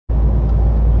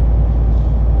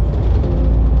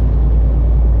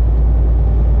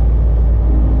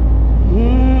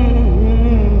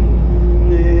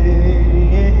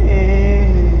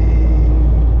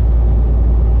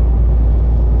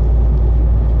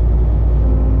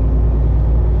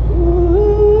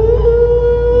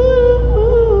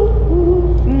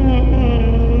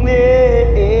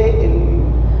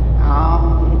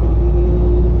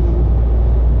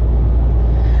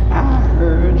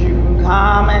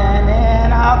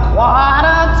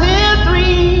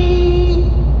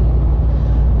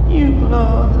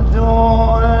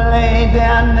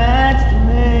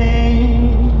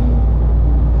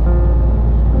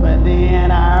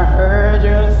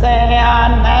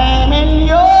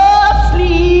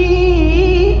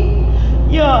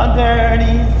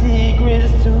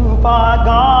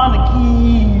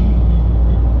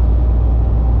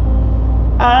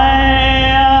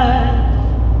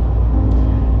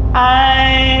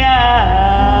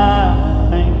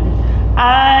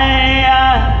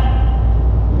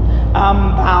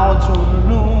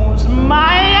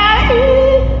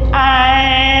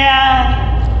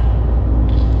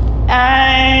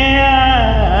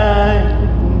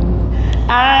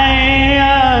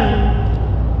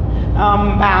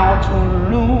I'm about to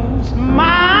lose my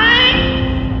mind.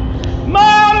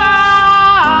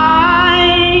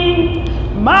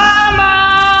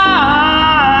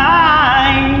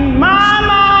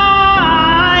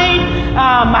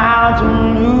 I'm about to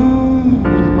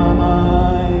lose my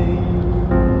mind.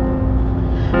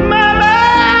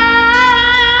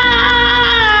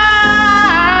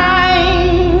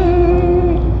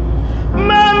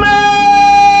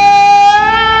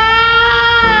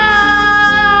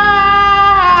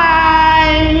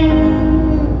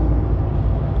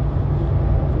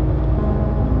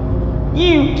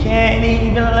 You can't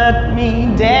even look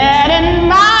me dead in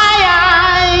my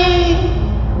eyes.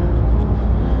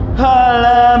 Her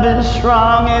love is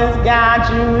strong, it's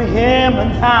got you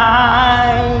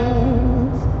hypnotized.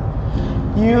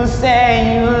 You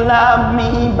say you love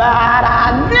me, but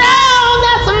I know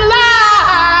that's a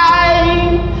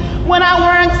lie. When I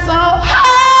work so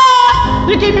hard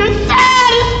to keep you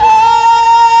satisfied,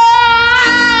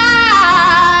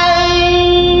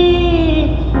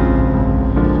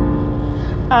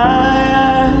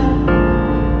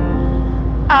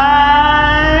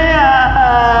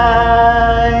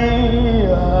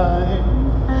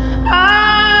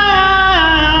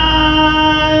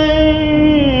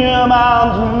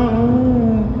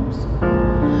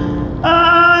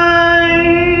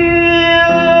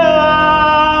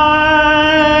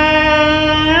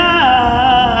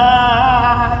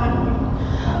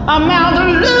 I'm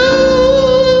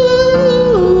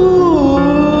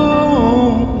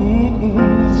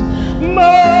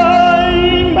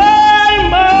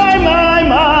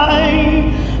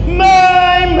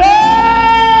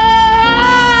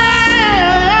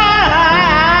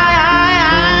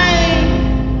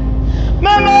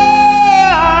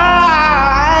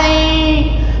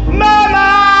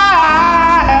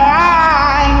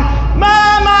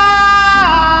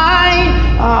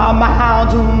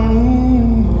out to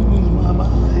lose my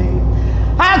mind.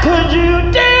 How could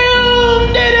you do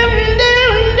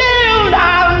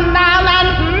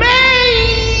not me?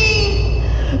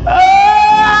 Oh,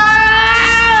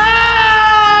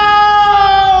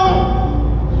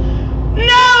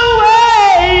 no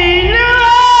way, no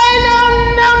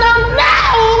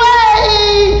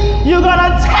way. You're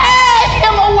gonna take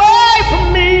him away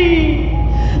from me.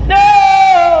 No.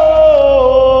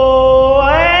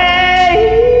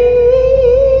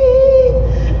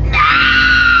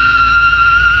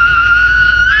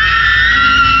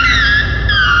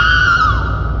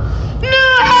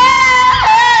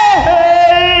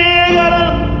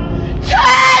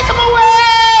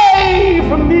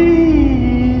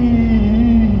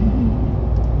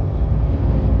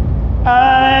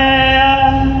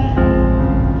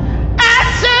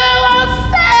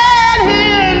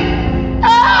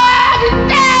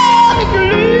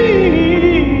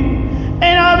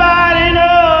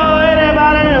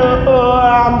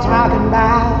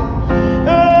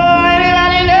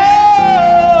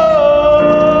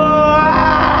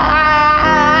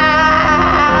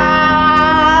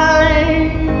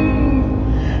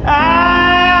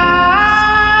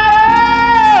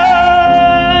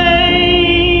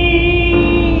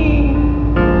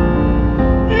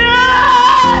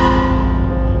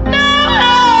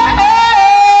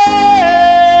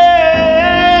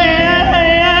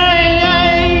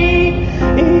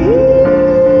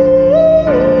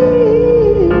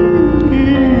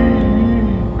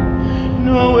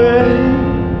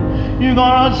 You're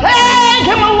gonna take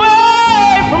him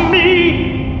away from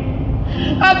me.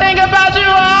 I think about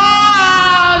you.